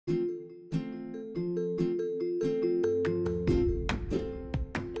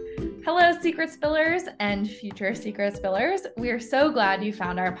Secret Spillers and future Secret Spillers. We are so glad you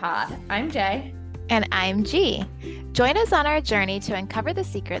found our pod. I'm Jay. And I'm G. Join us on our journey to uncover the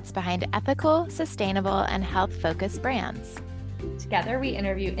secrets behind ethical, sustainable, and health-focused brands. Together, we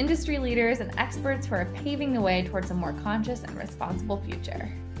interview industry leaders and experts who are paving the way towards a more conscious and responsible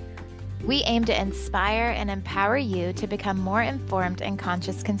future. We aim to inspire and empower you to become more informed and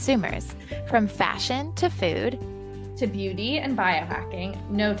conscious consumers. From fashion to food, to beauty and biohacking,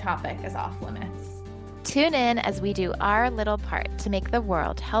 no topic is off limits. Tune in as we do our little part to make the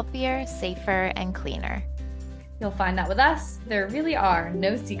world healthier, safer, and cleaner. You'll find that with us, there really are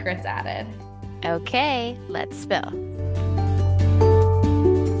no secrets added. Okay, let's spill.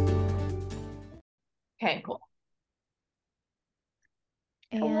 Okay, cool.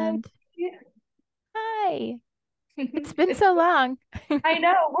 And hi. It's been so long. I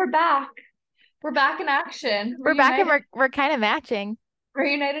know, we're back. We're back in action. We're back and we're kind of matching.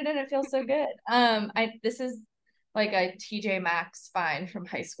 Reunited and it feels so good. This is like a TJ Maxx find from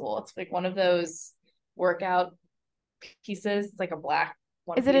high school. It's like one of those workout pieces. It's like a black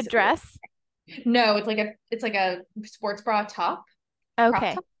one. Is it a dress? No, it's like a sports bra top.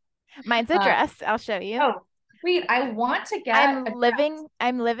 Okay. Top. Mine's a dress. I'll show you. Oh, wait, I want to get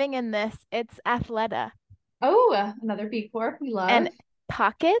I'm living in this. It's Athleta. Oh, another B Corp we love. And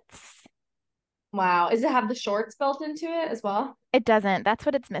pockets. Wow. Does it have the shorts built into it as well? It doesn't. That's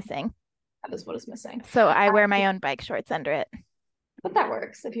what it's missing. That is what is missing. So I wear my own bike shorts under it. But that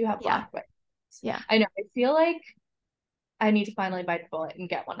works if you have black bikes. Yeah. I know. I feel like I need to finally bite the bullet and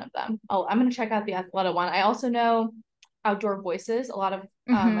get one of them. Oh, I'm going to check out the Athleta one. I also know Outdoor Voices. A lot of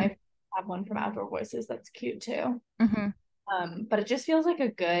I have one from Outdoor Voices that's cute too. But it just feels like a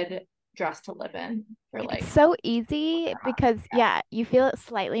good dress to live in for like. It's so easy because you feel it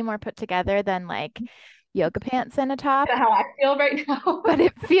slightly more put together than like yoga pants and a top. That's how I feel right now. But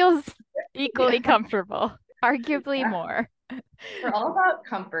it feels equally comfortable, arguably more. We're all about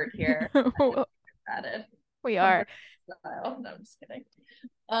comfort here. We are. Style. No, I'm just kidding.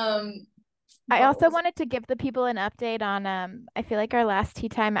 I also wanted to give the people an update on I feel like our last tea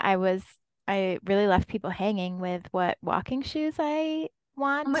time I really left people hanging with what walking shoes I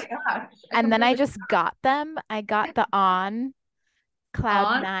want. Oh my gosh. And then I just got them. I got the On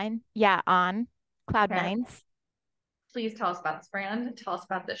Cloud 9. Yeah, On Cloud 9s. Please tell us about this brand. Tell us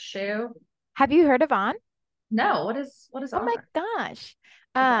about this shoe. Have you heard of On? No. What is Oh On? my gosh.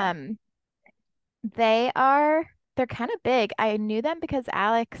 They're kind of big. I knew them because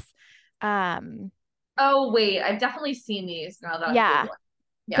Alex oh wait, I've definitely seen these now that I'm Googling.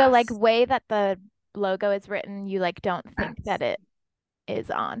 Yes. The like way that the logo is written, you like don't think that it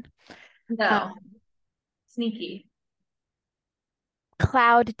is On. No. Sneaky.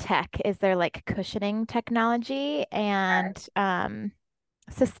 Cloud Tech is their like cushioning technology, and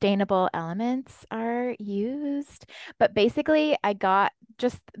sustainable elements are used. But basically I got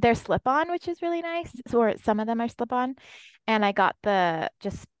just their slip-on, which is really nice. Or some of them are slip-on. And I got the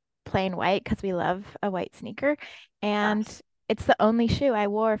just plain white because we love a white sneaker. And it's the only shoe I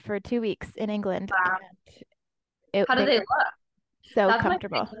wore for 2 weeks in England. Wow. How do they look? So that's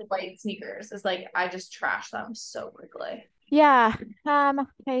comfortable. My thing with white sneakers is like I just trash them so quickly. Yeah.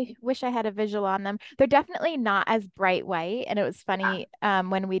 I wish I had a visual on them. They're definitely not as bright white. And it was funny,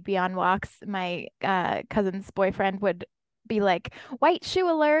 when we'd be on walks, my cousin's boyfriend would be like, white shoe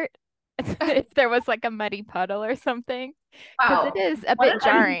alert, if there was like a muddy puddle or something. Because it is a bit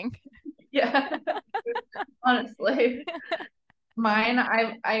jarring. Yeah. Honestly. Mine,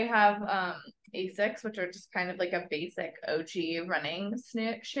 I have Asics, which are just kind of like a basic OG running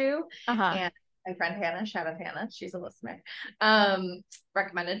shoe. And my friend Hannah, shout out Hannah, she's a listener,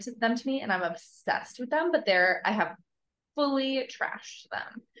 recommended them to me, and I'm obsessed with them. But I have fully trashed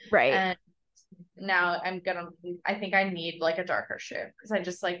them. Right. And now I think I need like a darker shoe because I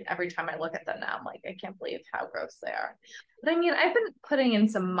just like every time I look at them now, I'm like, I can't believe how gross they are. But I mean, I've been putting in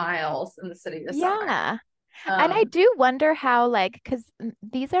some miles in the city this summer. Yeah. And I do wonder how, like, because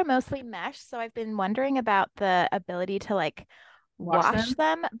these are mostly mesh, so I've been wondering about the ability to like wash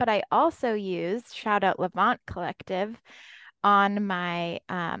them. But I also use, shout out Levant Collective, on my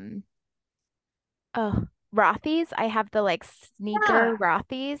Rothy's. I have the like sneaker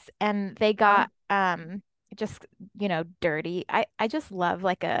Rothy's, and they got just dirty. I just love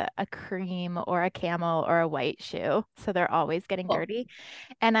like a cream or a camel or a white shoe, so they're always getting dirty.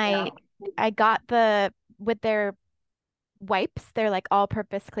 And I got with their wipes, they're like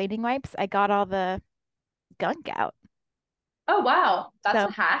all-purpose cleaning wipes. I got all the gunk out. Oh wow, that's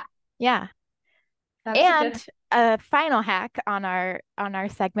a hack. Yeah. And a final hack on our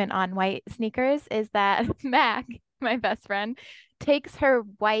segment on white sneakers is that Mac, my best friend, takes her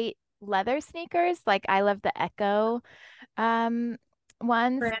white leather sneakers. Like I love the Echo um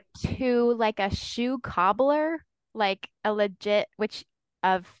ones Brand. to like a shoe cobbler, like a legit, which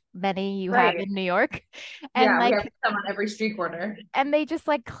of many you have Right. in New York. And Yeah, we have like some on every street corner. and they just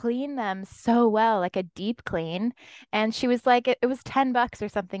like clean them so well, like a deep clean. And she was like, it was $10 or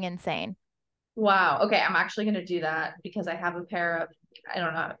something insane. Wow. Okay, I'm actually gonna do that because I have a pair of, I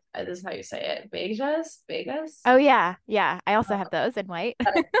don't know, this is how you say it, Vegas, Oh yeah, yeah. I also have those in white.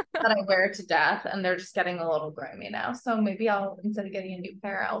 that I wear to death, and they're just getting a little grimy now. So maybe I'll, instead of getting a new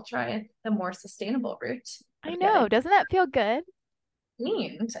pair, I'll try the more sustainable route I of know. getting Doesn't that feel good?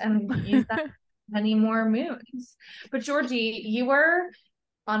 cleaned and use that many more moons. But Georgie, you were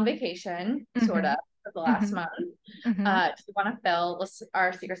on vacation, sort Hmm. of, for the last Hmm. month. Hmm. Do you want to fill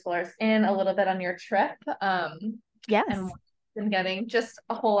our secret scholars in a little bit on your trip? And Yes. what's been getting just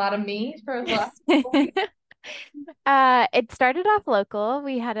a whole lot of me for the last couple weeks. It started off local.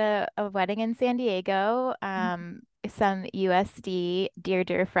 We had a wedding in San Diego, some USD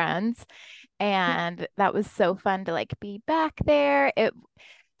dear friends, and that was so fun to like be back there.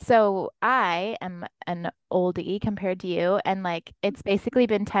 So I am an oldie compared to you, and like it's basically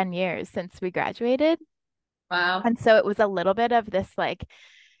been 10 years since we graduated. Wow. And so it was a little bit of this like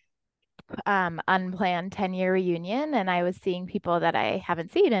unplanned 10-year reunion, and I was seeing people that I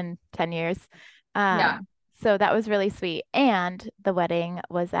haven't seen in 10 years. Yeah. So that was really sweet. And the wedding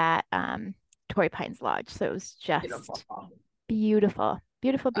was at Torrey Pines Lodge. So it was Beautiful. just beautiful,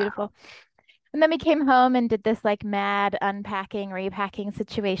 beautiful, Wow. beautiful. And then we came home and did this like mad unpacking, repacking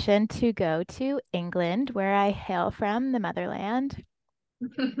situation to go to England, where I hail from, the motherland.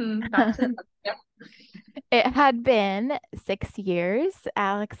 Back to the, yep. It had been 6 years.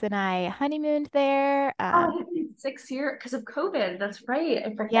 Alex and I honeymooned there. Oh, it's been 6 years because of COVID. That's right. I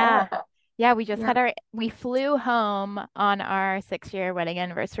Yeah. forget. Yeah, we just Yeah. had we flew home on our 6-year wedding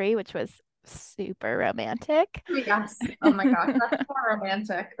anniversary, which was super romantic. Yes. Oh my gosh. That's more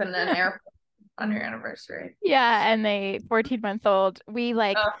romantic than an airport on your anniversary. Yeah, and they 14-month-old. We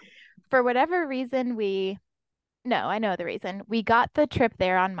like, Oh, for whatever reason, no, I know the reason. We got the trip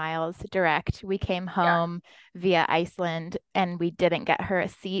there on miles direct. We came yeah. home via Iceland and we didn't get her a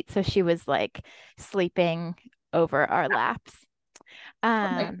seat, so she was like sleeping over our laps. Oh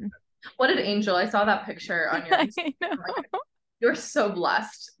my, Um, what an angel. I saw that picture on your Instagram. I know. Like, you're so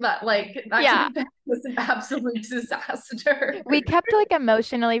blessed that like that could Yeah, have been was an absolute disaster. we kept like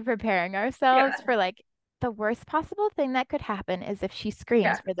emotionally preparing ourselves Yeah. for like the worst possible thing that could happen is if she Yeah.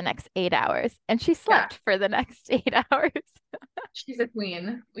 screams for the next 8 hours, and she Yeah. slept for the next 8 hours. She's a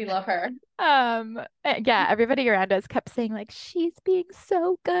queen. We love her. Yeah, everybody around us kept saying like she's being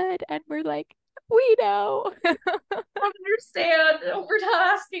so good, and we're like, we know. I understand. We're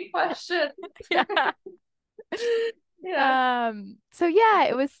not asking questions. Yeah. Yeah. So yeah,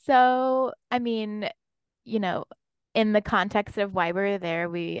 it was so, I mean, you know, in the context of why we were there,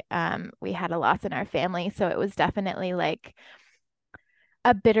 we had a loss in our family, so it was definitely like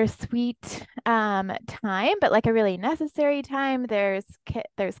a bittersweet time, but like a really necessary time. There's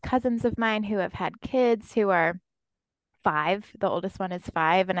cousins of mine who have had kids who are 5. The oldest one is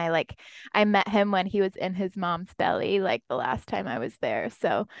 5, and I met him when he was in his mom's belly, like the last time I was there.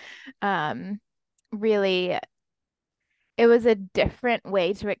 So um really it was a different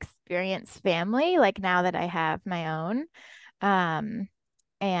way to experience family, like now that I have my own. Um,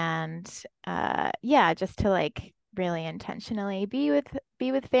 and yeah, just to like really intentionally be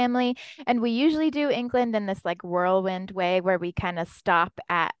with family. And we usually do England in this like whirlwind way where we kind of stop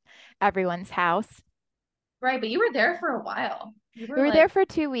at everyone's house. Right, but you were there for a while. You We were were there like, for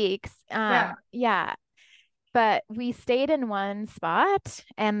 2 weeks. yeah, Yeah, but we stayed in one spot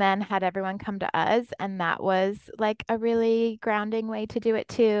and then had everyone come to us, and that was like a really grounding way to do it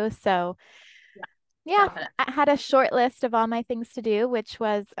too. So yeah, yeah, definitely. I had a short list of all my things to do, which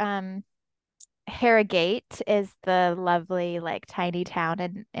was Harrogate is the lovely like tiny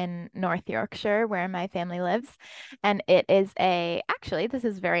town in North Yorkshire where my family lives. And it is actually, this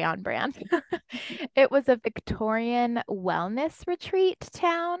is very on brand. It was a Victorian wellness retreat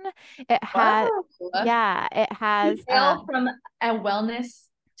town. It had, Wow. yeah, it You has hail from a wellness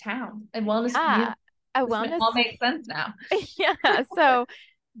town, a wellness yeah, community. a This wellness, all makes sense now. yeah. So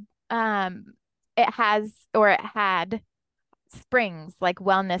um it had springs, like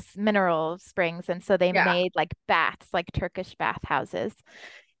wellness mineral springs. And so they Yeah. made like baths, like Turkish bathhouses.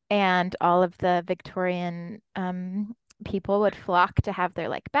 And all of the Victorian people would flock to have their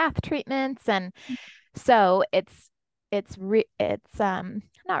like bath treatments. And so it's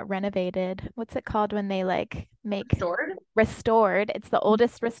not renovated. What's it called when they like make Restored. restored? It's the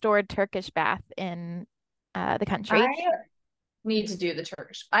oldest restored Turkish bath in the I country. Need to do the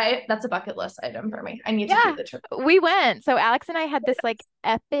Turkish. That's a bucket list item for me. I need to do Yeah, the Turkish. we went. So Alex and I had this like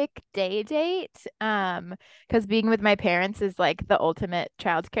epic day date. Because being with my parents is like the ultimate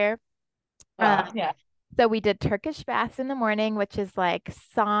childcare. Yeah. So we did Turkish baths in the morning, which is like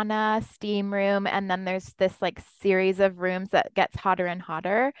sauna, steam room, and then there's this like series of rooms that gets hotter and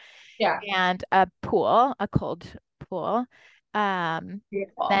hotter, Yeah. and a pool, a cold pool. Then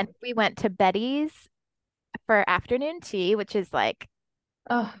Beautiful. we went to Betty's for afternoon tea, which is like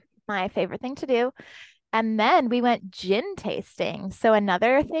Oh, my favorite thing to do. And then we went gin tasting. So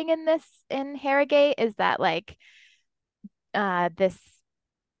another thing in Harrogate is that like this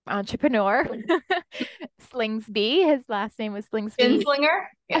entrepreneur Slingsby, his last name was gin Slingsby. slinger.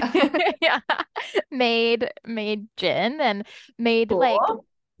 Yeah. Yeah. Made gin and made like Cool.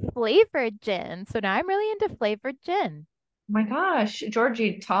 flavored gin. So now I'm really into flavored gin. My gosh,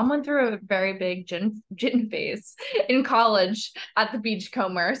 Georgie, Tom went through a very big gin phase in college at the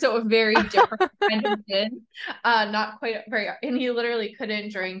Beachcomber. So a very different kind of gin. Not quite very, and he literally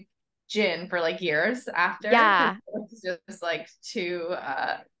couldn't drink gin for like years after because Yeah. it was just like too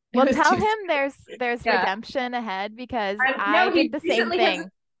it Well, was tell too him there's yeah. redemption ahead because No, I did the same thing.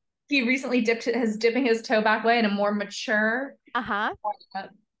 he recently dipping his toe back way in a more mature Uh-huh. uh,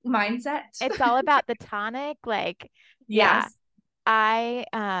 mindset. It's all about the tonic. Like, yeah, Yes. I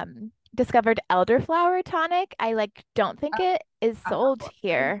discovered elderflower tonic. I like don't think it is sold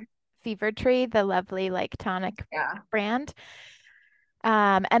here. Fever Tree, the lovely like tonic Yeah. brand.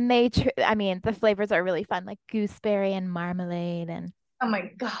 And I mean, the flavors are really fun, like gooseberry and marmalade and Oh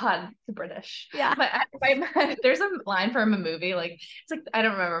my God, the British. yeah, There's a line from a movie, like it's like I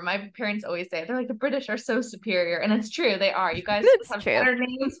don't remember. My parents always say they're like the British are so superior, and it's true. They are. You guys it's have true. better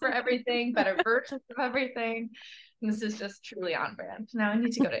names for everything, better versions of everything. And this is just truly on brand. Now I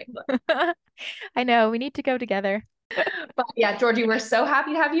need to go to England. I know, we need to go together. But yeah, Georgie, we're so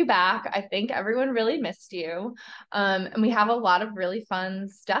happy to have you back. I think everyone really missed you. And we have a lot of really fun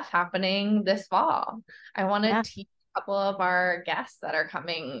stuff happening this fall. I want to Yeah. teach a couple of our guests that are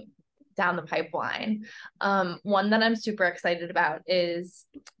coming down the pipeline. One that I'm super excited about is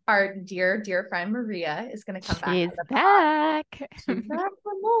our dear friend Maria is going to come back She's on the pod. back. She's back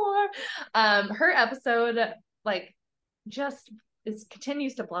for more. Her episode, like, just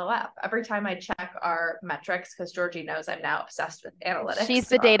continues to blow up every time I check our metrics because Georgie knows I'm now obsessed with analytics. She's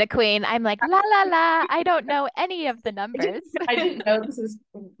the data queen. I'm like, la la la. I don't know any of the numbers. I didn't know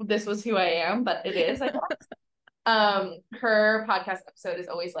this was who I am, but it is, I guess. Her podcast episode is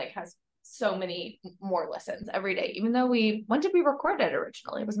always like has so many more listens every day, even though when did we record it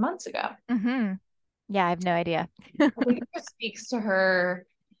originally? It was months ago. Mm-hmm. Yeah, I have no idea. I think it just speaks to her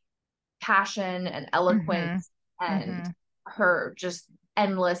passion and eloquence Mm-hmm. and Mm-hmm. her just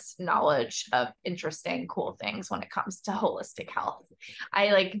endless knowledge of interesting, cool things when it comes to holistic health.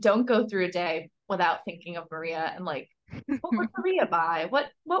 I like don't go through a day without thinking of Maria and like, what would Maria buy? What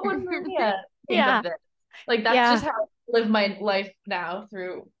would Maria think Yeah. of this? Like that's Yeah. just how I live my life now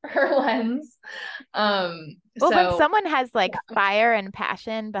through her lens. Well, when So someone has like fire and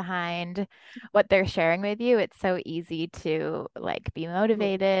passion behind what they're sharing with you, it's so easy to like be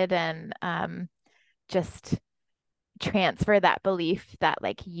motivated and just transfer that belief that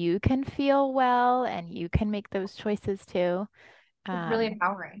like you can feel well and you can make those choices too. it's really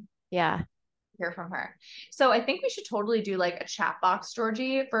empowering. Yeah. Hear from her. So I think we should totally do like a chat box,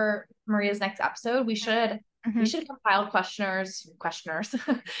 Georgie, for Maria's next episode. We should compile questions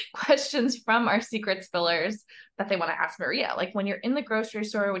from our secret spillers that they want to ask Maria. Like when you're in the grocery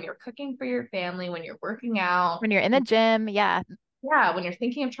store, when you're cooking for your family, when you're working out, When you're in the gym, yeah. yeah, when you're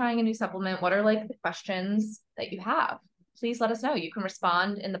thinking of trying a new supplement, what are like the questions that you have? Please let us know. You can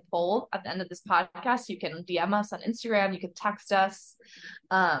respond in the poll at the end of this podcast. You can DM us on Instagram. You can text us.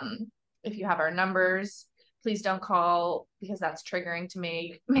 If you have our numbers, please don't call because that's triggering to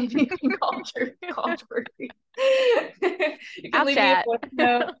me. Maybe you can call Georgie. You can I'll leave chat. me a voice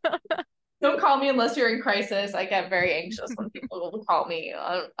note. Don't call me unless you're in crisis. I get very anxious when people will call me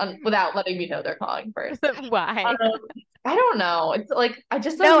without letting me know they're calling first. Why? I don't know. It's like I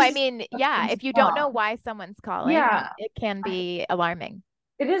just No, thought I mean, yeah, if you don't know why someone's calling, yeah, it can be alarming.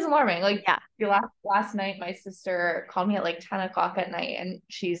 it is alarming. Like Yeah. last night, my sister called me at like 10 o'clock at night, and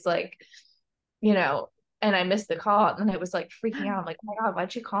she's like, you know, and I missed the call, and then I was like freaking out. I'm like, oh my God,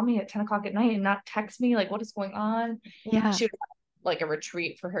 why'd you call me at 10 o'clock at night and not text me? Like, what is going on? Yeah. She was like a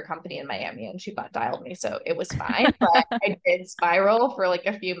retreat for her company in Miami, and she butt dialed me, so it was fine. But I did spiral for like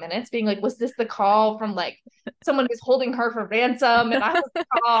a few minutes, being like, was this the call from like someone who's holding her for ransom? And I was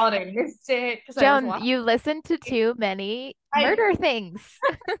called and I missed it because Joan, you listen to too many murder things.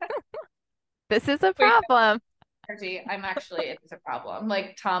 This is a problem. energy. I'm actually, it's a problem.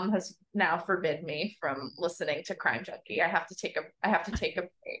 Like Tom has now forbid me from listening to Crime Junkie. I have to take a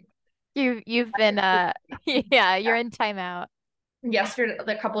break. You've been yeah, you're in timeout. Yesterday,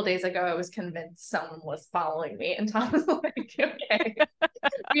 a couple of days ago, I was convinced someone was following me, and Tom was like, "Okay,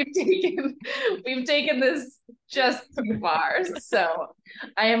 we've taken we've taken this just too far." So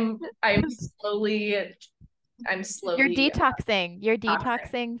I'm slowly You're toxic. detoxing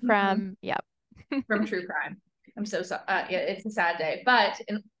Mm-hmm. from yep. From true crime. I'm so sorry. Yeah, it's a sad day, but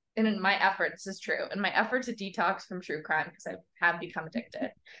in my efforts, this is true. In my effort to detox from true crime, because I have become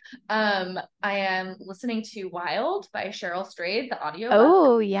addicted, I am listening to Wild by Cheryl Strayed, the audiobook.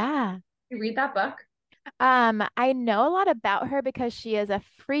 Oh, yeah. You read that book? I know a lot about her because she is a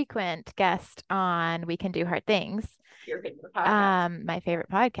frequent guest on We Can Do Hard Things. Your favorite podcast. My favorite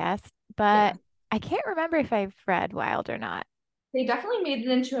podcast, but Yeah. I can't remember if I've read Wild or not. They definitely made it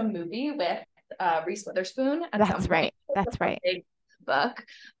into a movie with Reese Witherspoon at some That's point. right. That's right. Big book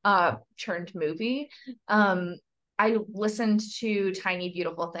turned movie. I listened to Tiny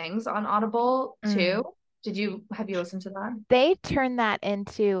Beautiful Things on Audible too. Have you listened to that? They turned that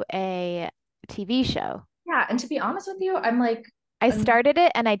into a TV show. Yeah, and to be honest with you, I started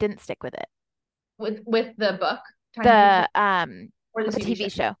it and I didn't stick with it. With the book, or the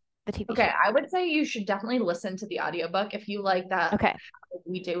TV show. The TV show. I would say you should definitely listen to the audiobook if you like that. Okay.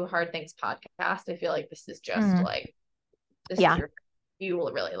 We Do Hard Things podcast. I feel like this is just like you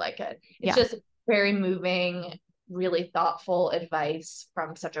will really like it. It's just very moving, really thoughtful advice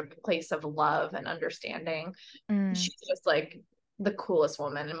from such a place of love and understanding. She's just like the coolest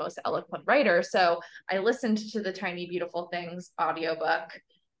woman and most eloquent writer. So I listened to the Tiny Beautiful Things audiobook.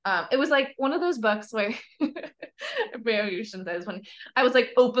 It was like one of those books where maybe you shouldn't say this one. I was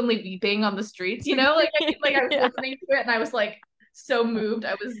like openly weeping on the streets, you know, like I was listening to it and I was like so moved.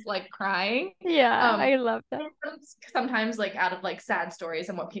 I was like crying. Yeah, I love that. Sometimes like out of like sad stories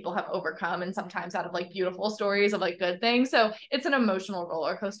and what people have overcome, and sometimes out of like beautiful stories of like good things. So it's an emotional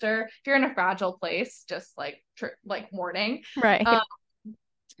roller coaster. If you're in a fragile place, just like mourning. Right.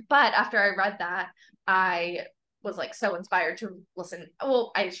 But after I read that, I was like so inspired to listen.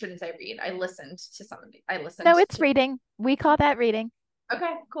 Well, I shouldn't say read. I listened to some of the. No, it's reading. We call that reading.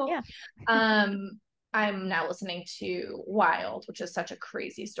 Okay, cool. Yeah. I'm now listening to Wild, which is such a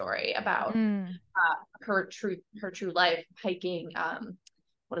crazy story about her true life hiking.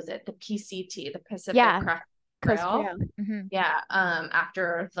 What is it? The PCT, the Pacific Crest Trail. Yeah.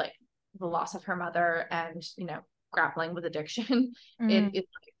 After like the loss of her mother and grappling with addiction, it's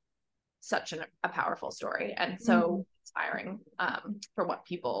such a powerful story and so inspiring for what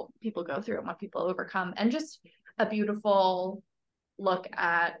people go through and what people overcome, and just a beautiful look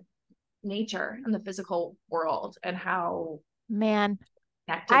at nature and the physical world and how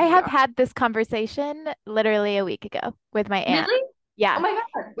I have had this conversation literally a week ago with my aunt. Really? Yeah. Oh my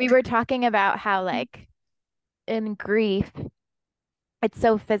God. We were talking about how like in grief it's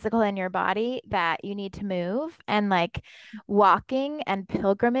so physical in your body that you need to move, and like walking and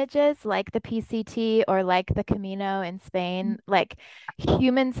pilgrimages like the PCT or like the Camino in Spain, like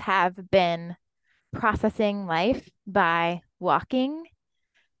humans have been processing life by walking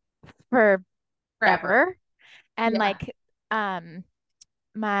forever. And like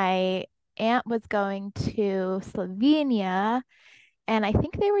my aunt was going to Slovenia and I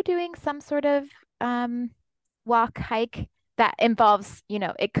think they were doing some sort of walk hike that involves,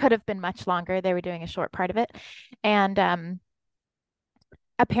 it could have been much longer. They were doing a short part of it. And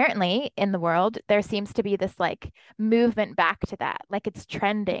apparently in the world, there seems to be this like movement back to that. Like it's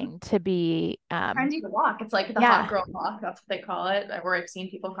trending to be trendy to walk. It's like the hot girl walk. That's what they call it. Where I've seen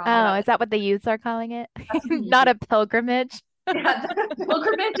people calling it. Oh, is that what the youths are calling it? Not a pilgrimage. Yeah, the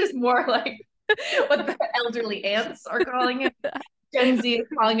pilgrimage is more like what the elderly aunts are calling it. Gen Z is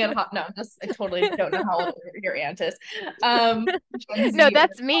calling it hot. No, I totally don't know how old your aunt is. No,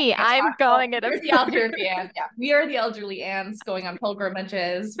 that's me. I'm calling it the elderly aunt. Yeah, we are the elderly aunts going on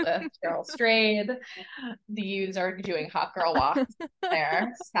pilgrimages with Cheryl Strayed. The youths are doing hot girl walks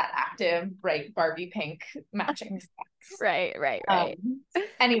there. That active, bright Barbie pink matching specs. Right.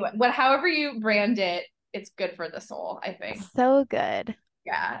 Anyway, however you brand it, it's good for the soul, I think. So good.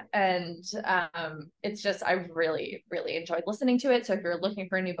 Yeah, and it's just I really enjoyed listening to it. So if you're looking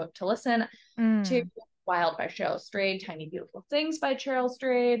for a new book to listen to, Wild by Cheryl Strayed, Tiny Beautiful Things by Cheryl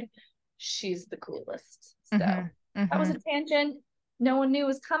Strayed, she's the coolest. So that was a tangent no one knew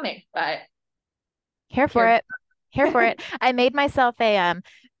was coming, but here for it. I made myself a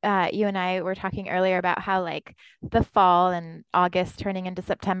you and I were talking earlier about how like the fall and August turning into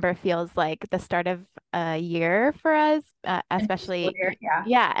September feels like the start of a year for us, School especially year, yeah.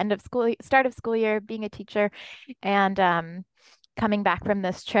 yeah, end of school, start of school year, being a teacher, and coming back from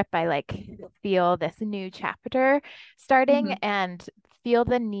this trip, I like feel this new chapter starting Mhm. and feel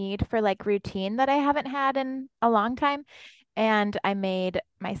the need for like routine that I haven't had in a long time. And I made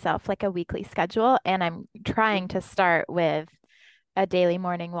myself like a weekly schedule, and I'm trying to start with a daily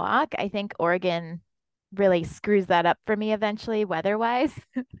morning walk. I think Oregon really screws that up for me eventually, weather-wise,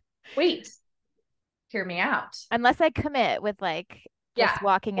 Wait, hear me out. unless I commit with like Yeah. just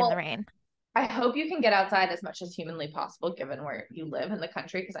walking in the Well, rain. I hope you can get outside as much as humanly possible given where you live in the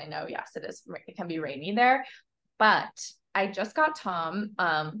country, because I know, yes, it can be rainy there. But I just got Tom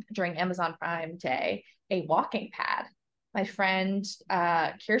during Amazon Prime Day a walking pad. My friend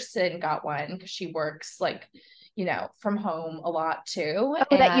Kirsten got one because she works like, from home a lot too.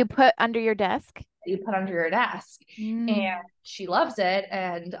 Oh, that And you put under your desk? you put under your desk. And Mm. she loves it.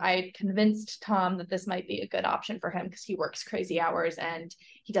 And I convinced Tom that this might be a good option for him because he works crazy hours and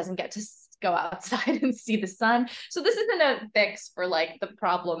he doesn't get to go outside and see the sun. So this isn't a fix for like the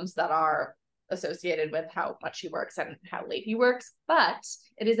problems that are associated with how much he works and how late he works, but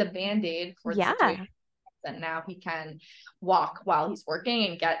it is a band-aid for the situation. Yeah. And now he can walk while he's working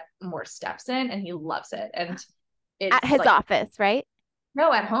and get more steps in, and he loves it. And At it's his like, office, right?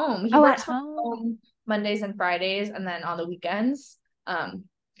 no, at home. He Oh, at works from home. home Mondays and Fridays, and then on the weekends,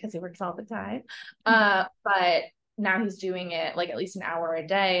 because he works all the time. But now he's doing it like at least an hour a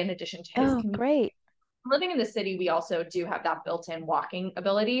day in addition to his Oh, commute. great. Living in the city, we also do have that built-in walking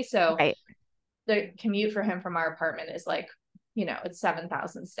ability. So Right. the commute for him from our apartment is like, it's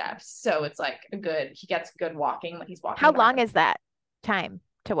 7,000 steps. So it's like he gets good walking when he's How walking back long and is that time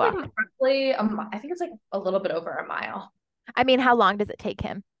to like walk? roughly, I think it's like a little bit over a mile. I mean, how long does it take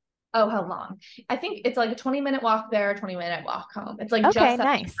him? Oh, how long? I think it's like a 20-minute walk there, 20-minute walk home. It's like Okay, just at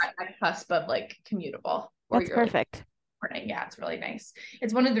nice. that cusp of like commutable, or That's you're like perfect. morning. Yeah, it's really nice.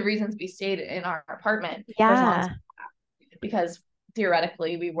 It's one of the reasons we stayed in our apartment for as long as, Yeah. because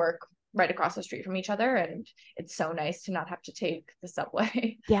theoretically we work right across the street from each other, and it's so nice to not have to take the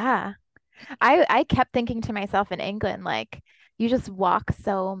subway. Yeah. I kept thinking to myself in England, like, you just walk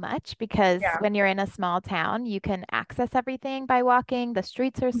so much because Yeah, when you're in a small town, you can access everything by walking. The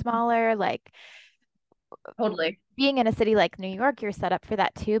streets are smaller. Like totally. being in a city like New York, you're set up for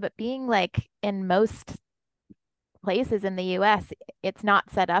that too. But being like in most places in the US, it's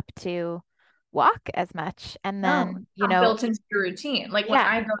not set up to walk as much. And No, then, not built into your routine. Like when yeah,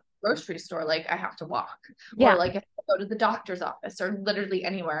 I go to the grocery store, like I have to walk, or yeah. like if I go to the doctor's office, or literally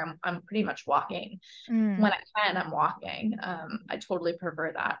anywhere, I'm pretty much walking. Mm. When I can, I'm walking. I totally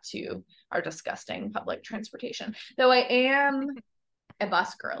prefer that to our disgusting public transportation. Though I am a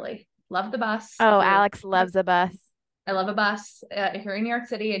bus girly. Love the bus. Oh, If you're, Alex loves a bus. I love a bus. If you're in New York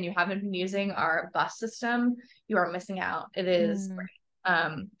City and you haven't been using our bus system, you are missing out. It is Mm.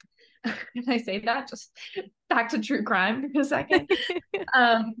 great. Can I say that? Just back to true crime for a second.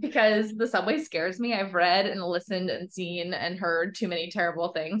 Because the subway scares me. I've read and listened and seen and heard too many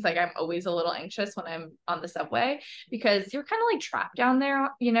terrible things. Like I'm always a little anxious when I'm on the subway because you're kind of like trapped down there,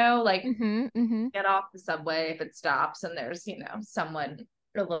 like Mm-hmm, mm-hmm, get off the subway if it stops and there's, someone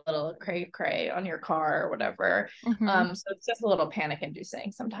a little cray cray on your car or whatever. mm-hmm. So it's just a little panic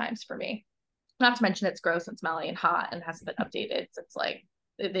inducing sometimes for me. Not to mention it's gross and smelly and hot and hasn't been updated since like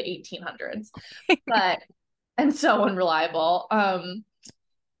the 1800s, but and so unreliable.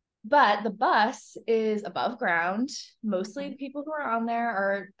 But the bus is above ground. Mostly the people who are on there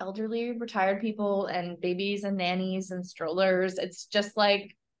are elderly, retired people and babies and nannies and strollers. It's just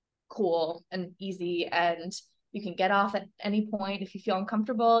like cool and easy, and you can get off at any point if you feel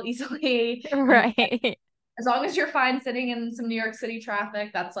uncomfortable easily. And Right. as long as you're fine sitting in some New York City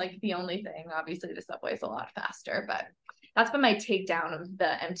traffic, that's like the only thing. Obviously, the subway is a lot faster, but that's been my takedown of the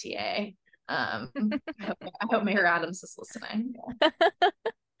MTA. I hope Mayor Adams is listening.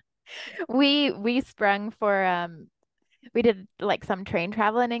 We sprung for we did like some train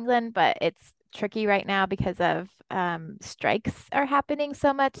travel in England, but it's tricky right now because of strikes are happening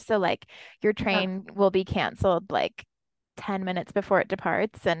so much. So like your Oh, train will be canceled like 10 minutes before it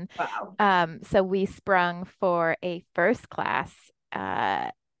departs. And wow. so we sprung for a first class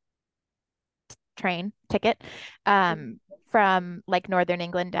uh train ticket from like Northern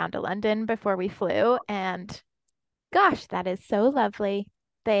England down to London before we flew. And gosh, that is so lovely.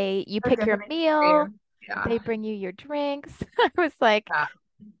 You A pick your different meal, experience. Yeah. they bring you your drinks. I was like, Yeah.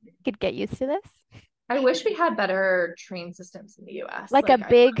 could get used to this. I wish we had better train systems in the US. Like a Like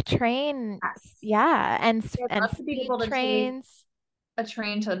big train, yes. yeah, I'd and love to be speed able to take trains. a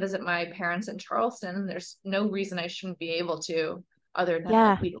train to visit my parents in Charleston. There's no reason I shouldn't be able to, other than like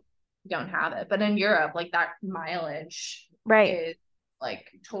Yeah. we don't have it. But in Europe, like that mileage Right. is like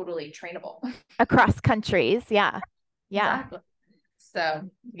totally trainable. Across countries. Yeah. Yeah. Exactly. So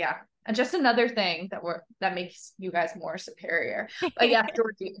yeah. And just another thing that makes you guys more superior. But yeah,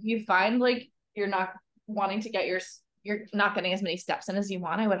 Georgie, if you find like you're not wanting to get you're not getting as many steps in as you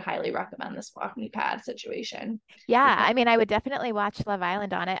want, I would highly recommend this walking pad situation. Yeah, Because I mean, I would definitely watch Love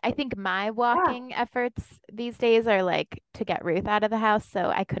Island on it. I think my yeah, walking efforts these days are like to get Ruth out of the house, so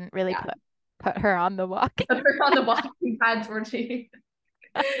I couldn't really yeah. put her on the walking. Put her on the walking pad, Georgie.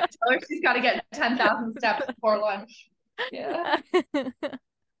 Tell her she's got to get 10,000 steps before lunch. Yeah. You're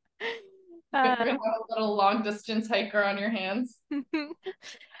gonna have a little long distance hiker on your hands.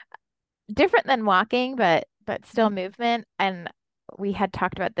 Different than walking, but still movement. And we had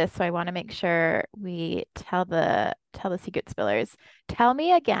talked about this, so I want to make sure we tell the secret spillers. Tell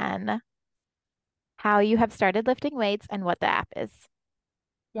me again how you have started lifting weights and what the app is.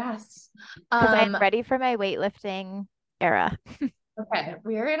 Yes. Because I am ready for my weightlifting era. Okay,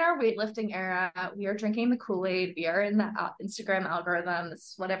 we are in our weightlifting era. We are drinking the Kool-Aid. We are in the Instagram algorithm. This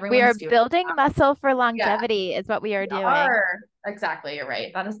is what We are everyone's doing. building muscle for Yeah, longevity is what we are we doing. are. Exactly, you're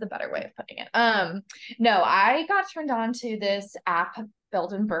right. That is the better way of putting it. No, I got turned on to this app,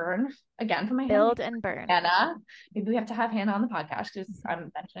 Build and Burn, again from my Build and burn. Hannah. Maybe we have to have Hannah on the podcast because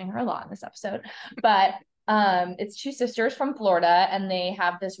I'm mentioning her a lot in this episode. But it's two sisters from Florida, and they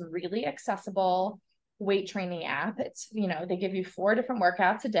have this really accessible weight training app. It's, they give you 4 different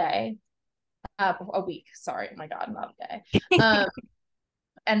workouts a week. Sorry, oh my God, not a day.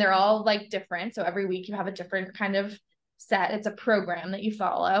 And they're all like different. So every week you have a different kind of set. It's a program that you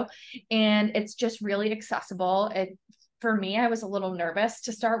follow, and it's just really accessible. For me, I was a little nervous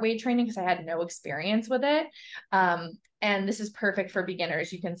to start weight training because I had no experience with it. And this is perfect for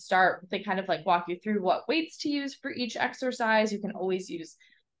beginners. You can start, they kind of like walk you through what weights to use for each exercise. You can always use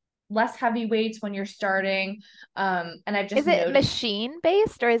less heavy weights when you're starting. And I've just Is it noticed. machine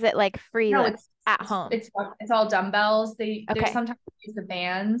based or is it like free No, lifts at home? it's all dumbbells. There's Okay. sometimes use the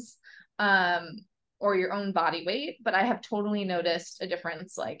bands, or your own body weight, but I have totally noticed a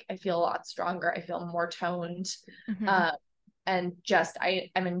difference. Like I feel a lot stronger. I feel more toned. Mm-hmm. And just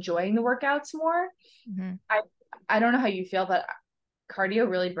I'm enjoying the workouts more. Mm-hmm. I don't know how you feel, but cardio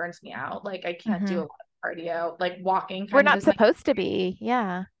really burns me out. Like I can't do Mm-hmm. a lot of cardio. Like walking We're kind of not is my, supposed to be.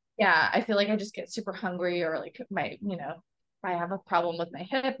 Yeah. yeah, I feel like I just get super hungry, or like I have a problem with my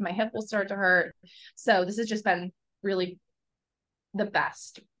hip will start to hurt. So this has just been really the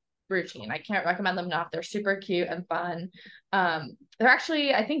best routine. I can't recommend them enough. They're super cute and fun. They're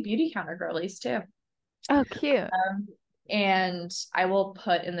actually, I think, beauty counter girlies too. Oh, cute. And I will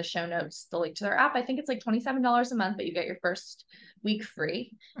put in the show notes the link to their app. I think it's like $27 a month, but you get your first week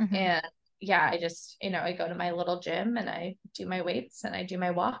free. Mm-hmm. And yeah, I just, I go to my little gym and I do my weights and I do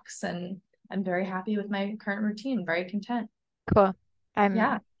my walks, and I'm very happy with my current routine, very content. Cool.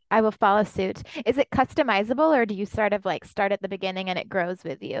 Yeah. I will follow suit. Is it customizable or do you sort of like start at the beginning and it grows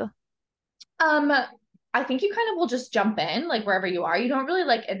with you? Um, I think you kind of will just jump in like wherever you are. You don't really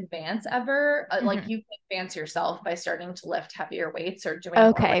like advance ever. Like Mm-hmm. you can advance yourself by starting to lift heavier weights or doing more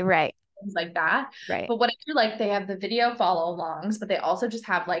Okay, like right. things like that. Right. But what I do like, they have the video follow alongs, but they also just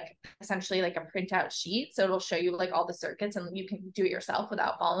have like essentially like a printout sheet. So it'll show you like all the circuits, and you can do it yourself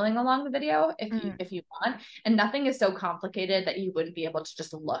without following along the video if you want. And nothing is so complicated that you wouldn't be able to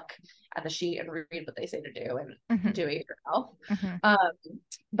just look at the sheet and read what they say to do and Mm-hmm. do it yourself. Mm-hmm.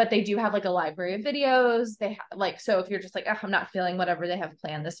 But they do have like a library of videos. They like, so if you're just like, oh, I'm not feeling whatever they have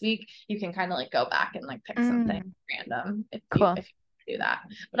planned this week, you can kind of like go back and like pick something random Cool. if you do that.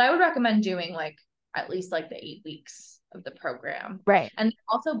 But I would recommend doing like at least like the 8 weeks of the program. Right. And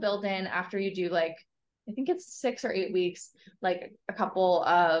also build in, after you do like, I think it's 6 or 8 weeks, like a couple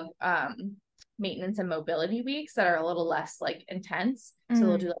of maintenance and mobility weeks that are a little less like intense. So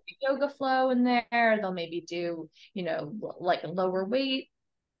they'll do like a yoga flow in there. They'll maybe do, like a lower weight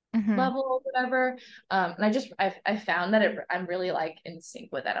level or whatever. And I found that I'm really like in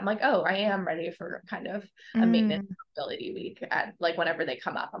sync with it. I'm like, oh, I am ready for kind of a maintenance mobility week at like whenever they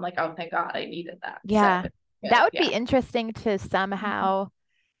come up. I'm like, oh, thank God I needed that. Yeah. So That would yeah. be interesting to somehow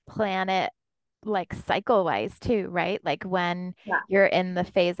plan it like cycle wise too, right? Like when you're in the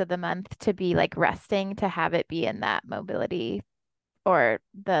phase of the month to be like resting, to have it be in that mobility or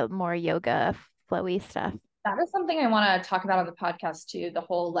the more yoga flowy stuff. That is something I want to talk about on the podcast too, the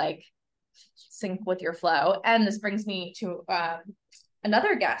whole like sync with your flow. And this brings me to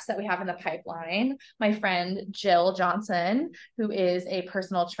another guest that we have in the pipeline, my friend Jill Johnson, who is a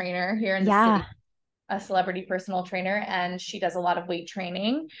personal trainer here in the city, a celebrity personal trainer, and she does a lot of weight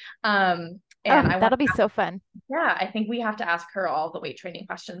training. And that'll be so fun. Yeah, I think we have to ask her all the weight training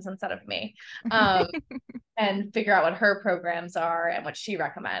questions instead of me. And figure out what her programs are and what she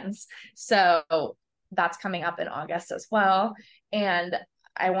recommends. So that's coming up in August as well. And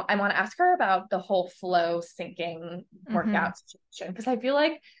I want to ask her about the whole flow syncing workout situation, because I feel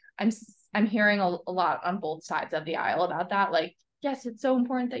like I'm hearing a lot on both sides of the aisle about that. Like, yes, it's so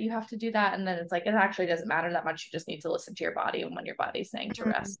important that you have to do that, and then it's like it actually doesn't matter that much. You just need to listen to your body, and when your body's saying to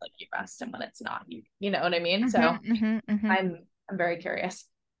rest, like you rest, and when it's not, you know what I mean. So I'm very curious.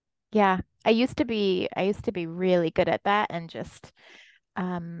 Yeah, I used to be really good at that, and just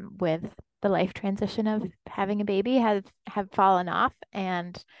with the life transition of having a baby have fallen off,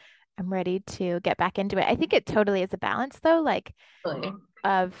 and I'm ready to get back into it. I think it totally is a balance though, like Really.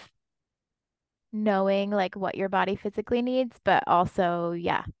 of knowing like what your body physically needs, but also,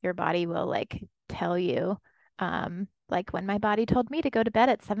 yeah, your body will like tell you. Like when my body told me to go to bed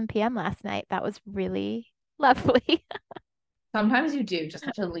at 7 p.m. last night, that was really lovely. Sometimes you do just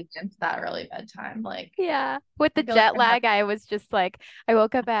have to lean into that early bedtime. Like, Yeah. With the I feel like jet I have, lag, I was just like, I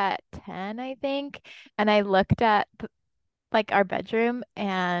woke up at 10, I think, and I looked at like our bedroom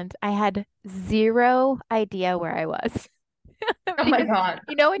and I had zero idea where I was. oh my Because God.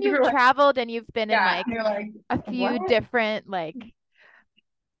 you know when You you've were like, traveled and you've been in yeah, like you're like, a what? few different like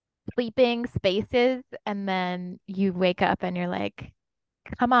sleeping spaces, and then you wake up and you're like,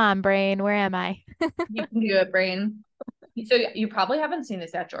 come on, brain, where am I? You can do it, brain. So you probably haven't seen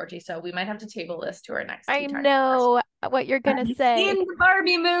this yet, Georgie. So we might have to table this to our next I tea time. know what you're Have gonna you say. seen the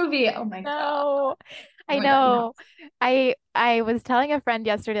Barbie movie? Oh my God. No, Oh I my God. You have know. I was telling a friend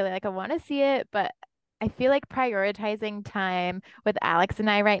yesterday, like I want to see it, but I feel like prioritizing time with Alex and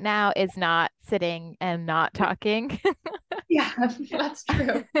I right now is not sitting and not talking. yeah, that's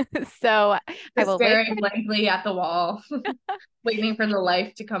true. So I Just will wait staring for blankly at the wall, waiting for the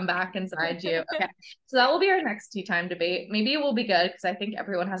life to come back inside you. Okay. So that will be our next tea time debate. Maybe it will be good because I think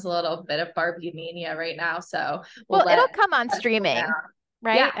everyone has a little bit of Barbie mania right now. So we'll well, it'll let come on that cool streaming, down.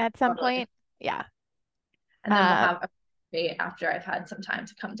 right? Yeah, At some totally. point. Yeah. And then we'll Uh, have a debate after I've had some time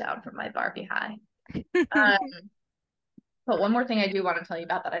to come down from my Barbie high. Um, but one more thing I do want to tell you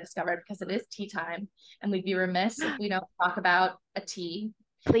about that I discovered, because it is tea time, and we'd be remiss if we don't talk about a tea.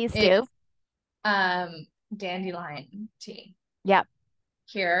 please It's do. dandelion tea. Yep.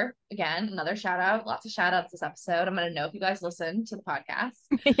 Here again, another shout out, lots of shout outs this episode. I'm gonna know if you guys listen to the podcast.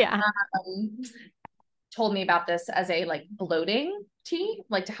 Yeah. Um, told me about this as a like bloating tea,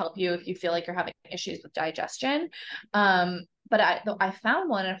 like to help you if you feel like you're having issues with digestion. But I found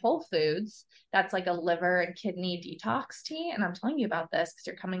one at Whole Foods that's like a liver and kidney detox tea, and I'm telling you about this because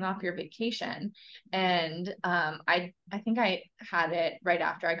you're coming off your vacation, and I think I had it right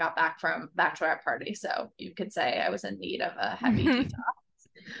after I got back from bachelorette party, so you could say I was in need of a heavy detox.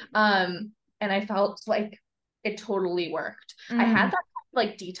 And I felt like it totally worked. I had that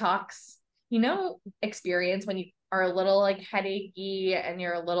like detox, experience when you are a little like headachy and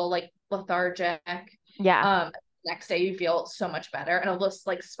you're a little like lethargic. Yeah. Next day you feel so much better and a little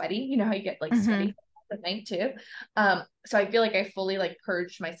like sweaty. You know how you get like sweaty at night too. So I feel like I fully like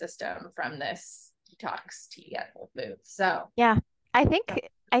purged my system from this detox tea at Whole Foods. So Yeah. I think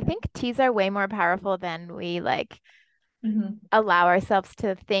teas are way more powerful than we like allow ourselves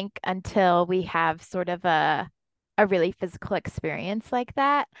to think until we have sort of a really physical experience like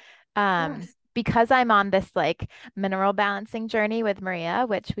that. yes. Because I'm on this like mineral balancing journey with Maria,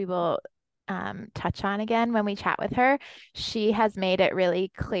 which we will touch on again when we chat with her, she has made it really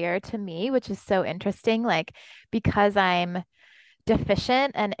clear to me, which is so interesting. Like because I'm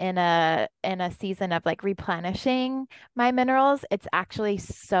deficient and in a season of like replenishing my minerals, it's actually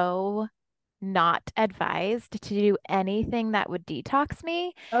so not advised to do anything that would detox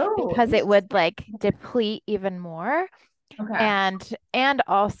me Oh, because it would interesting. like deplete even more. Okay. And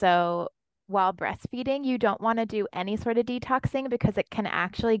also while breastfeeding, you don't want to do any sort of detoxing because it can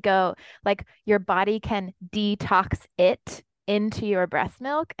actually go like your body can detox it into your breast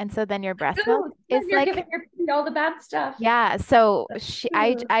milk. And so then your breast milk Ooh, is you're like giving your baby all the bad stuff. yeah, so Ooh.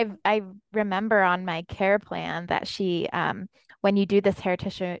 I remember on my care plan that she when you do this hair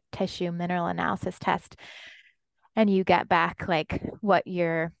tissue mineral analysis test and you get back like what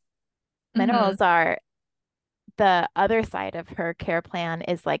your Mm-hmm. minerals are, the other side of her care plan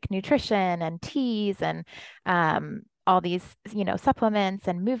is like nutrition and teas and all these, supplements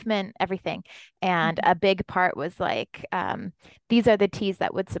and movement, everything. And a big part was like, these are the teas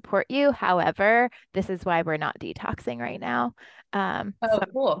that would support you. However, this is why we're not detoxing right now. Oh, So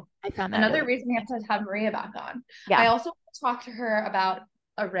cool. I found that Another really reason we have interesting. to have Maria back on. I Yeah. also talked to her about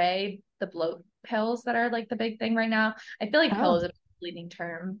Array, the bloat pills that are like the big thing right now. I feel like pill Oh, is a misleading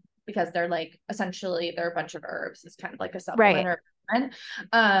term because they're like essentially they're a bunch of herbs. It's kind of like a Right. supplement or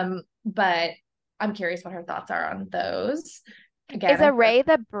but I'm curious what her thoughts are on those. Is Again, Array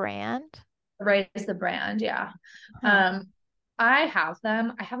the brand? Array is the brand, yeah. Huh. I have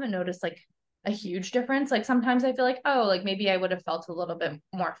them. I haven't noticed like a huge difference. Like sometimes I feel like, oh, like maybe I would have felt a little bit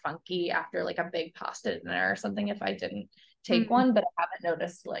more funky after like a big pasta dinner or something if I didn't take Mm. one, but I haven't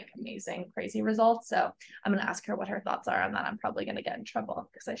noticed like amazing, crazy results. So I'm gonna ask her what her thoughts are on that. I'm probably gonna get in trouble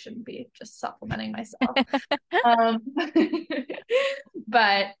because I shouldn't be just supplementing myself. Um,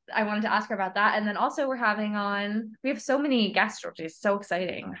 but I wanted to ask her about that. And then also we have so many guests, which is so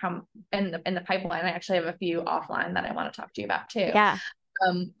exciting. How in the pipeline, I actually have a few offline that I want to talk to you about too. Yeah.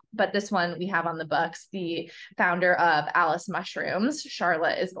 But this one we have on the books, the founder of Alice Mushrooms,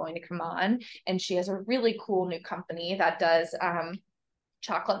 Charlotte, is going to come on, and she has a really cool new company that does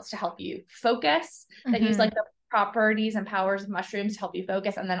chocolates to help you focus, that use Mm-hmm. like the properties and powers of mushrooms to help you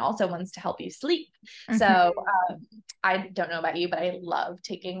focus, and then also ones to help you sleep. Mm-hmm. So I don't know about you, but I love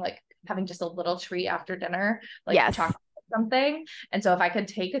taking like having just a little treat after dinner, like Yes. chocolate or something. And so if I could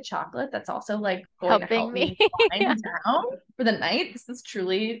take a chocolate that's also like going to Helping help me. me wind down for the night, this is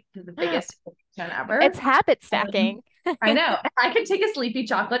truly the biggest ever. It's habit Um, stacking. I know. I can take a sleepy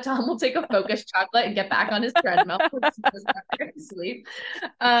chocolate. Tom will take a focused chocolate and get back on his treadmill. Sleep.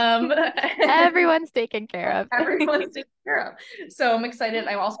 Um, Everyone's taken care of. everyone's taken care of. So I'm excited.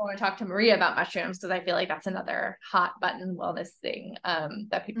 I also want to talk to Maria about mushrooms because I feel like that's another hot button wellness thing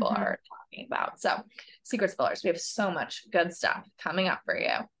that people Mm-hmm. are talking about. So secret spillers, we have so much good stuff coming up for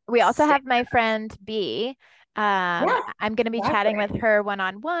you. We also have my friend B. Yeah, I'm going to be chatting exactly. with her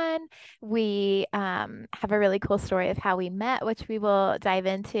one-on-one. We have a really cool story of how we met, which we will dive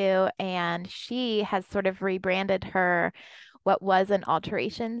into. And she has sort of rebranded her what was an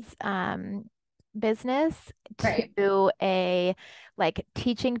alterations business Right. to a like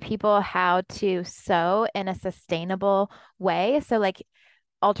teaching people how to sew in a sustainable way. So like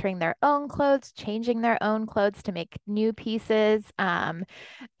altering their own clothes, changing their own clothes to make new pieces,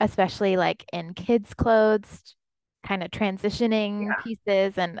 especially like in kids' clothes, kind of transitioning Yeah.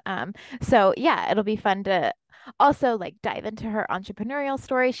 pieces. And so, yeah, it'll be fun to also like dive into her entrepreneurial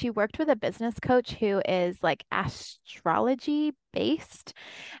story. She worked with a business coach who is like astrology based.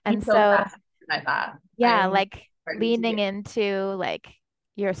 I'm And so so, fascinated by that. yeah, I'm like ready to leaning be. into like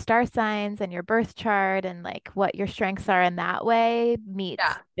your star signs and your birth chart and like what your strengths are in that way meets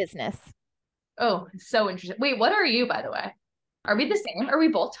Yeah. business. Oh, so interesting. Wait, what are you, by the way? Are we the same? Are we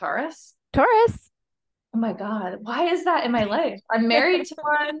both Taurus? Taurus, Oh my God. Why is that in my life? I'm married to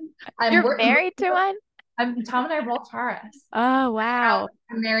one. I'm you're working. married to one? I'm Tom and I are both Taurus. Oh, wow. Alex,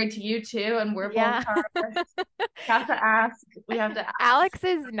 I'm married to you too, and we're both Yeah. Taurus. We have to ask. We have to ask. Alex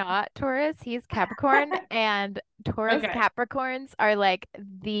is not Taurus. He's Capricorn, and Taurus Okay. Capricorns are like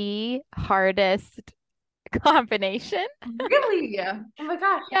the hardest combination. Really? Oh my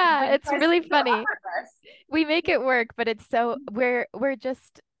gosh. But Yeah, you it's guys really seem so funny. effortless. We make it work, but it's so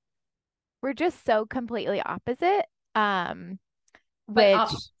we're just so completely opposite. Um, But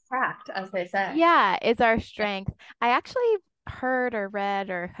which abstract, as they say. yeah, is our strength. I actually heard or read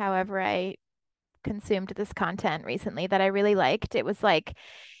or however I consumed this content recently that I really liked. It was like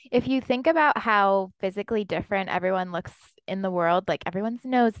if you think about how physically different everyone looks in the world, like everyone's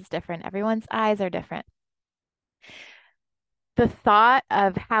nose is different, everyone's eyes are different. The thought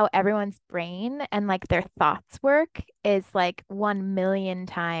of how everyone's brain and like their thoughts work is like 1 million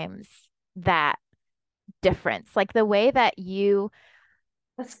times that difference. Like the way that you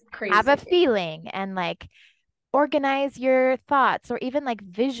That's have a crazy. feeling and like organize your thoughts or even like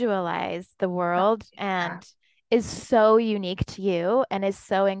visualize the world Yeah. and is so unique to you and is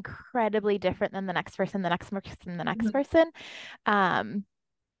so incredibly different than the next person, the next person, the next Mhm. person. Um,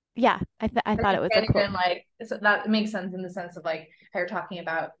 yeah, I And thought you it was a can't cool. even like so that makes sense in the sense of like how you're talking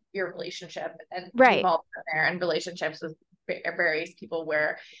about your relationship, and we've Right. all been there in relationships with various people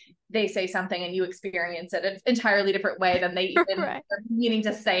where they say something and you experience it an entirely different way than they even Right. are meaning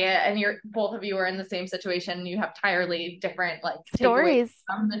to say it, and you're both of you are in the same situation and you have entirely different like takeaways Stories.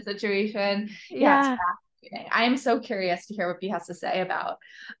 from the situation. Yeah, it's Yeah. fascinating. I am so curious to hear what B has to say about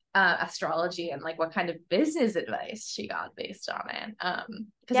astrology and like what kind of business advice she got based on it.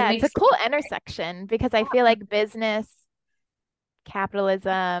 Because it Yeah, it's a makes cool intersection because I feel like business,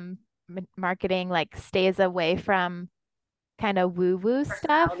 capitalism, marketing like stays away from kind of woo-woo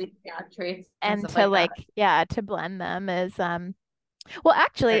stuff personality, yeah, traits and and stuff to like that. like yeah, to blend them is well,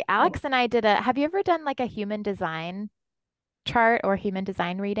 actually, Very cool. Alex and I did have you ever done like a human design chart or human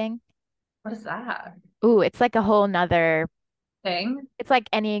design reading? What is that? Ooh, it's like a whole nother. thing? It's like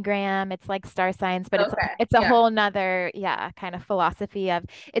Enneagram, it's like star signs, but Okay. it's a Yeah. whole nother, kind of philosophy of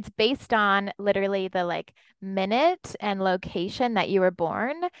it's based on literally the like minute and location that you were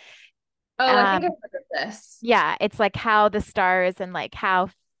born. Oh, I think I've Um, heard of this. yeah, it's like how the stars and like how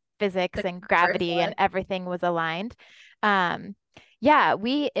physics The and first gravity and one. everything was aligned. Yeah,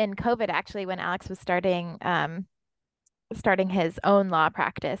 we in COVID actually when Alex was starting his own law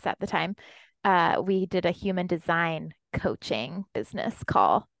practice at the time, we did a human design coaching business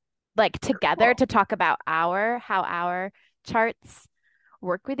call, like together Cool. to talk about how our charts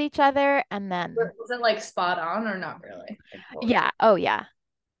work with each other. And then, Was it like spot on or not really? Like, what was yeah, it? oh, yeah, I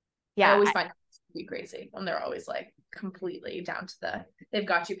yeah, always find it to be crazy when they're always like completely down to they've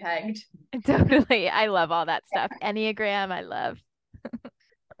got you pegged. totally. I love all that stuff. Enneagram, I love.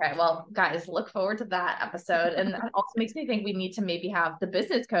 Okay, well, guys, look forward to that episode. And that also makes me think we need to maybe have the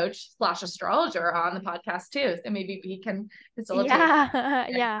business coach / astrologer on the podcast too. So maybe he can facilitate Yeah,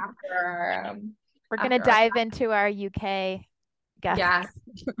 yeah. We're gonna after our dive into our UK guests. yeah,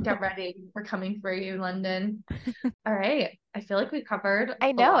 get ready. We're coming for you, London. All right. I feel like we covered I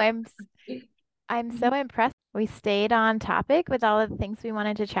a know. lot. I'm so impressed. We stayed on topic with all of the things we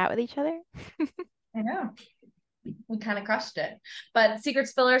wanted to chat with each other. I know. We kind of crushed it. But Secret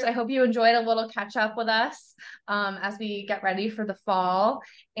Spillers, I hope you enjoyed a little catch up with us as we get ready for the fall.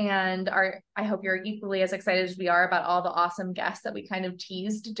 And I hope you're equally as excited as we are about all the awesome guests that we kind of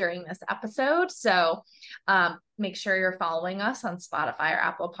teased during this episode. So make sure you're following us on Spotify or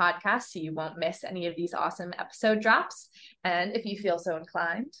Apple Podcasts so you won't miss any of these awesome episode drops. And if you feel so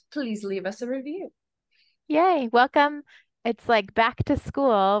inclined, please leave us a review. Yay. Welcome. It's like back to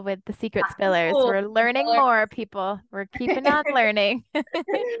school with the Secret Spillers. Cool. We're learning more, people. We're keeping on learning.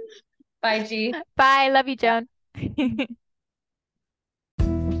 Bye, G. Bye. Love you, Joan.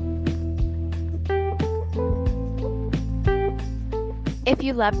 If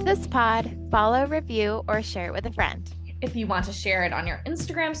you loved this pod, follow, review, or share it with a friend. If you want to share it on your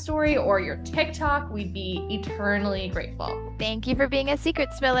Instagram story or your TikTok, we'd be eternally grateful. Thank you for being a Secret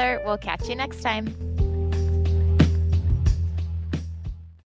Spiller. We'll catch you next time.